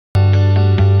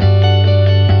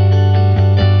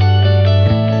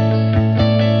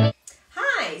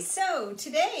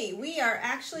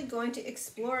actually going to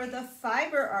explore the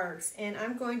fiber arts, and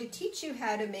I'm going to teach you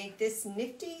how to make this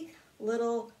nifty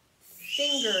little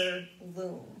finger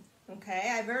loom.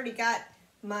 Okay, I've already got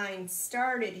mine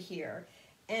started here.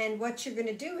 And what you're going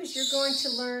to do is you're going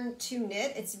to learn to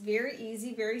knit. It's very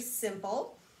easy, very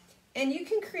simple. And you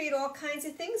can create all kinds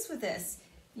of things with this.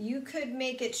 You could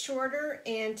make it shorter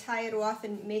and tie it off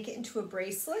and make it into a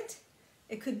bracelet.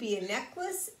 It could be a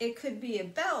necklace. It could be a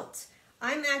belt.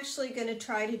 I'm actually going to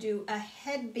try to do a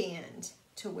headband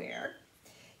to wear.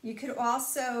 You could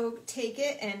also take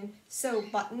it and sew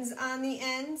buttons on the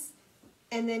ends,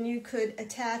 and then you could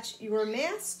attach your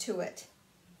mask to it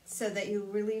so that you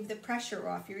relieve the pressure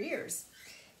off your ears.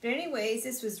 But anyways,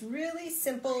 this was really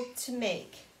simple to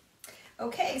make.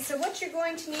 Okay, so what you're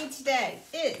going to need today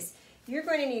is you're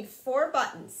going to need 4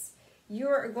 buttons.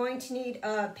 You're going to need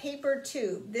a paper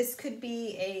tube. This could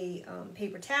be a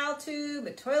paper towel tube,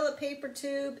 a toilet paper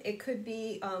tube. It could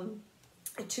be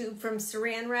a tube from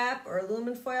saran wrap or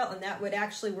aluminum foil, and that would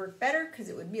actually work better because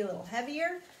it would be a little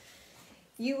heavier.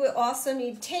 You will also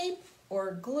need tape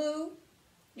or glue.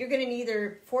 You're going to need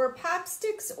either 4 pop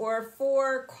sticks or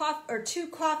 2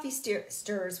 coffee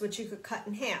stirrers, which you could cut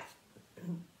in half.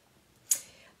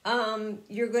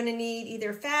 You're going to need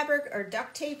either fabric or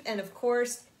duct tape, and of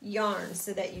course yarn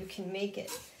so that you can make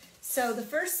it. So the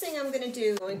first thing I'm going to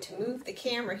do, I'm going to move the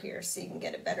camera here so you can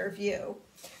get a better view.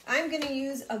 I'm going to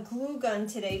use a glue gun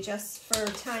today just for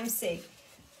time's sake,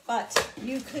 but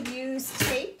you could use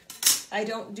tape. I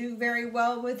don't do very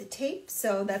well with tape,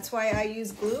 so that's why I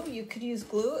use glue. You could use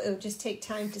glue. It would just take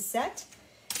time to set.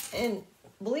 And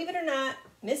believe it or not,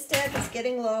 Miss Deb is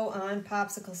getting low on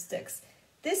popsicle sticks.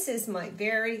 This is my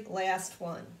very last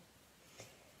one.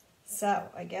 So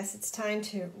I guess it's time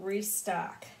to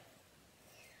restock.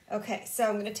 Okay, so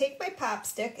I'm going to take my pop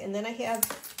stick, and then I have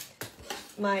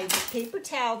my paper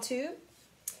towel tube,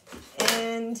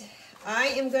 and I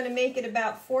am going to make it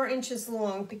about 4 inches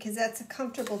long because that's a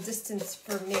comfortable distance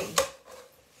for me.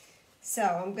 So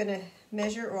I'm going to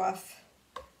measure off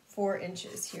 4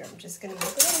 inches here. I'm just going to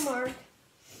make a little mark,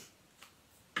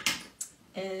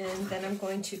 and then I'm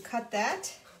going to cut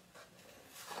that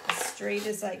as straight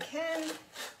as I can.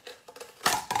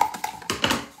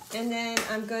 And then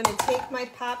I'm going to take my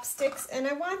pop sticks, and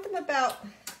I want them about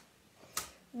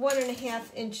 1.5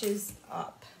 inches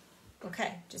up.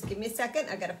 Okay, just give me a second.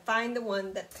 I gotta find the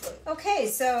one that... Okay,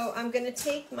 so I'm gonna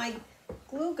take my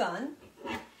glue gun,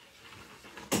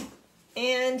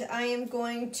 and I am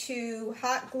going to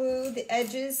hot glue the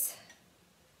edges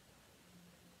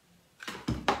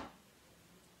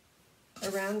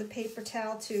around the paper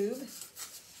towel tube.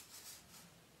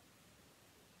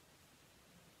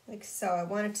 Like so. I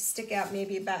want it to stick out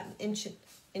maybe about an inch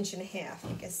and a half.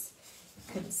 I guess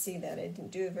you couldn't see that. I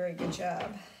didn't do a very good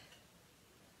job.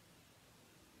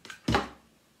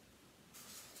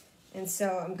 And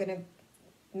so I'm going to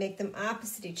make them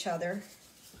opposite each other.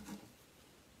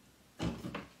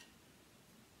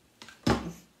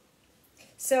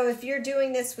 So if you're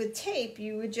doing this with tape,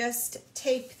 you would just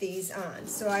tape these on.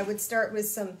 So I would start with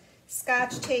some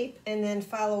Scotch tape and then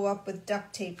follow up with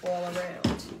duct tape all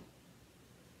around.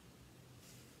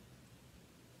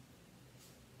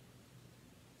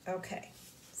 Okay,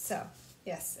 so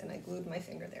yes, and I glued my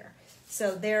finger there.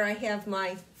 So there I have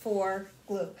my 4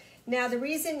 glue. Now the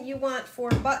reason you want 4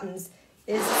 buttons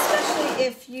is, especially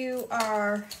if you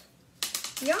are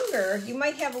younger, you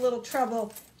might have a little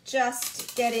trouble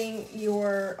just getting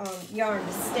your yarn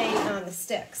to stay on the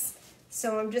sticks.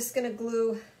 So I'm just going to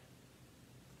glue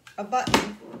a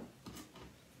button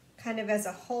kind of as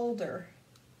a holder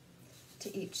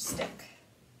to each stick.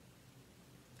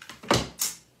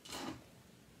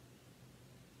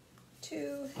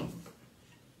 2,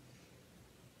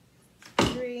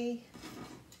 3,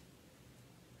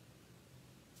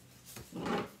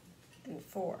 and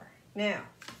 4. Now,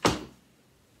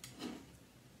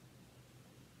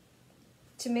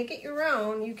 to make it your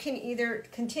own, you can either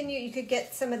continue, you could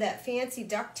get some of that fancy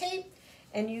duct tape,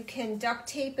 and you can duct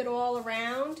tape it all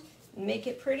around and make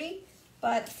it pretty.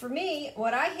 But for me,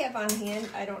 what I have on hand,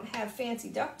 I don't have fancy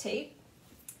duct tape,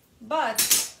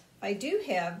 but I do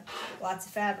have lots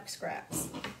of fabric scraps.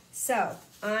 So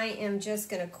I am just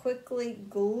going to quickly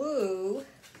glue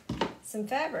some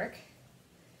fabric.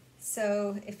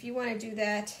 So if you want to do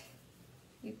that,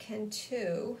 you can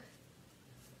too.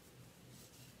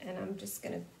 And I'm just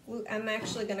going to glue, I'm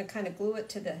actually going to kind of glue it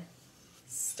to the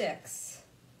sticks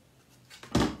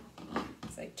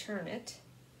as I turn it.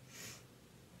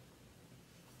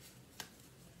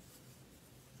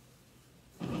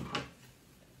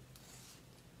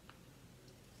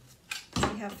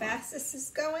 See how fast this is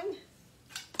going?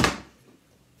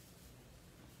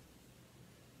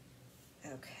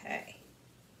 Okay.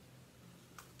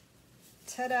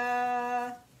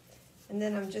 Ta-da! And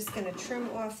then I'm just going to trim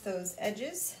off those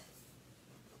edges.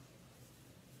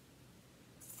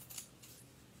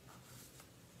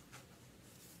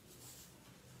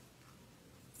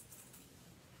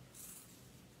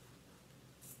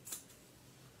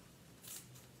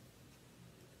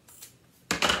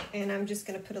 And I'm just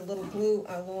going to put a little glue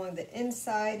along the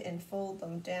inside and fold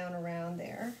them down around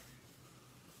there.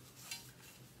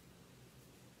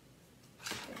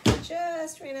 I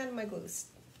just ran out of my glue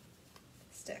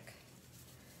stick.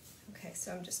 Okay,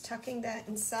 so I'm just tucking that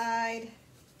inside,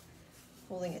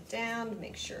 holding it down to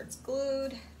make sure it's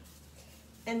glued.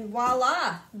 And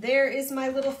voila, there is my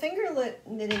little finger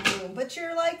knitting loom. But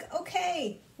you're like,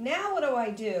 okay, now what do I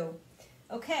do?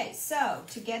 Okay, so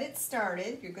to get it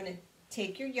started, you're going to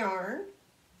take your yarn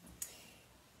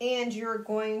and you're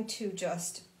going to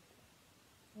just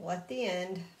let the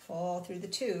end fall through the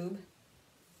tube,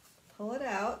 pull it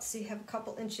out so you have a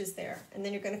couple inches there, and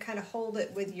then you're going to kind of hold it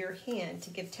with your hand to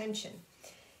give tension.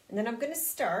 And then I'm going to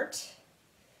start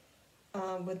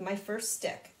with my first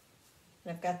stick.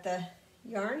 And I've got the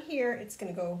yarn here. It's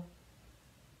going to go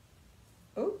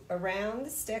around the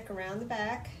stick, around the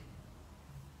back,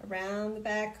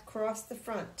 across the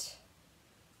front,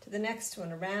 to the next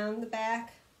one, around the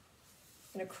back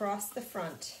and across the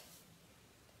front,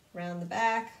 around the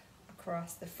back,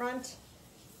 across the front,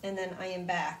 and then I am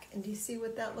back. And do you see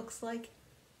what that looks like?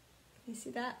 Can you see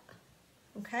that?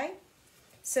 Okay,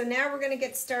 so now we're going to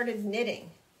get started knitting.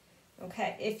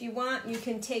 Okay, if you want, you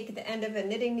can take the end of a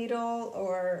knitting needle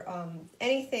or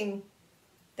anything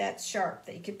that's sharp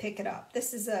that you could pick it up.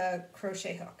 This is a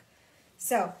crochet hook.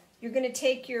 So you're going to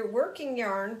take your working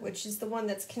yarn, which is the one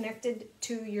that's connected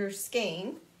to your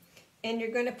skein, and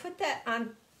you're going to put that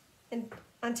on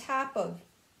top of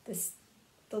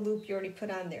the loop you already put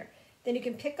on there. Then you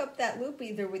can pick up that loop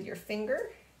either with your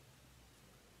finger,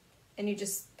 and you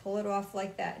just pull it off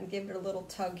like that and give it a little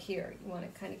tug here. You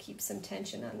want to kind of keep some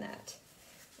tension on that.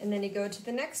 And then you go to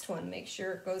the next one. Make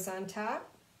sure it goes on top.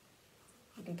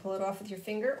 You can pull it off with your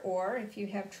finger, or if you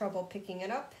have trouble picking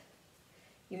it up,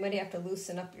 you might have to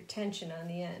loosen up your tension on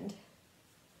the end.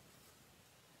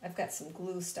 I've got some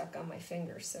glue stuck on my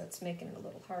finger, so it's making it a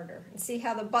little harder. And see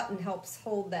how the button helps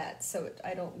hold that so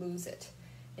I don't lose it.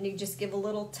 And you just give a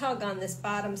little tug on this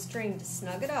bottom string to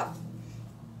snug it up.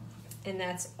 And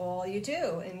that's all you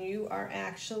do. And you are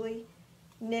actually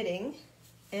knitting,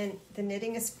 and the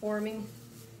knitting is forming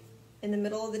in the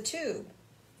middle of the tube.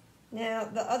 Now,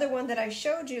 the other one that I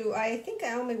showed you, I think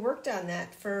I only worked on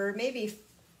that for maybe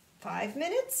 5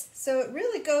 minutes, so it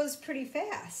really goes pretty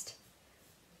fast.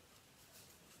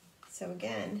 So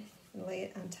again, lay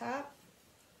it on top,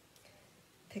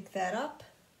 pick that up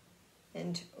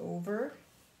and over,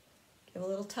 give a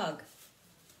little tug.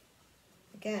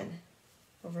 Again,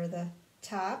 over the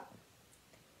top,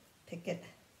 pick it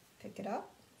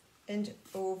up and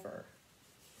over.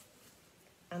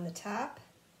 On the top,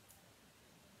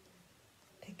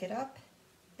 pick it up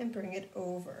and bring it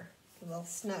over, a little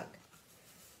snug.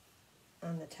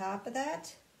 On the top of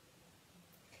that,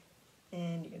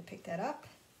 and you're going to pick that up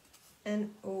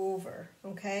and over.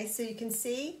 Okay, so you can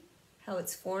see how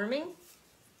it's forming.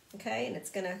 Okay, and it's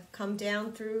going to come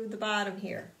down through the bottom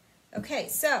here. Okay,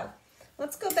 so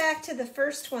let's go back to the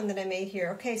first one that I made here.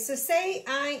 Okay, so say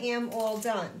I am all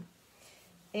done,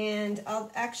 and I'll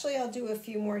do a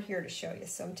few more here to show you.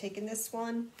 So I'm taking this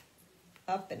one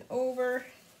up and over,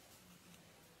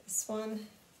 this one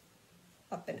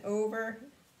up and over,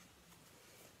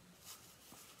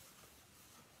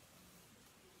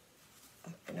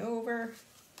 and over,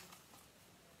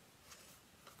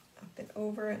 up and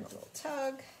over, and a little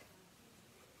tug,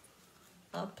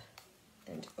 up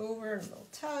and over, and a little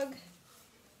tug,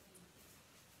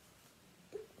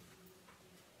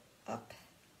 up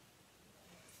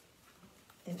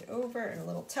and over, and a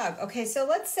little tug. Okay, so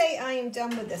let's say I am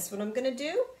done with this. What I'm going to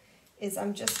do is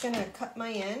I'm just going to cut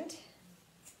my end,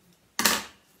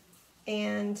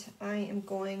 and I am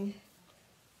going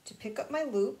to pick up my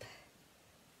loop,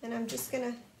 and I'm just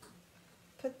going to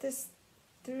put this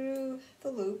through the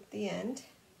loop, the end.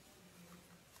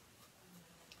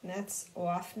 And that's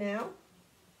off now.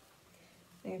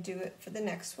 I'm going to do it for the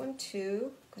next one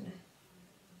too. I'm going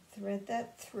to thread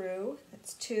that through.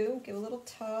 That's 2. Give a little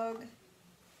tug.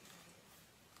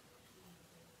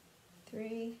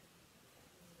 3.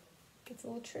 Gets a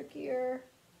little trickier.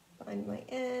 Find my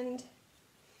end.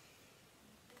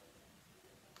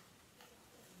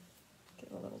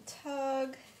 Give a little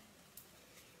tug.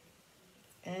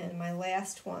 And my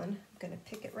last one, I'm going to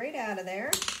pick it right out of there.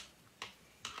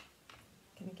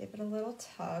 Going to give it a little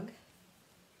tug.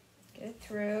 Get it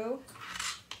through.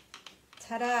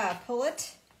 Ta-da, pull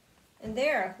it. And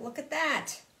there, look at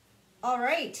that. All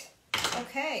right,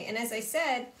 okay, and as I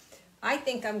said, I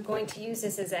think I'm going to use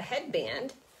this as a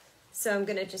headband. So I'm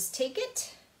gonna just take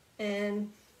it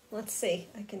and let's see,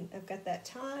 I've got that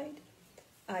tied.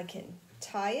 I can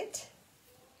tie it.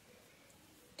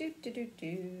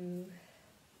 Do.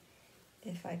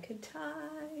 If I could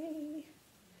tie.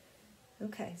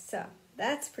 Okay, so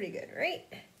that's pretty good, right?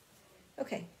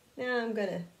 Okay, now I'm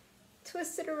gonna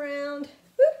twist it around.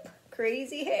 Whoop,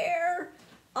 crazy hair.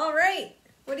 All right,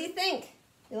 what do you think?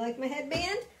 You like my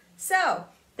headband? So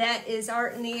that is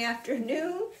Art in the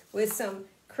Afternoon with some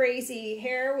crazy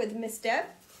hair with Miss Deb.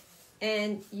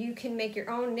 And you can make your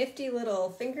own nifty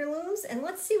little finger looms, and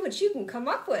let's see what you can come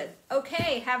up with.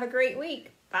 Okay, have a great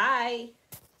week. Bye.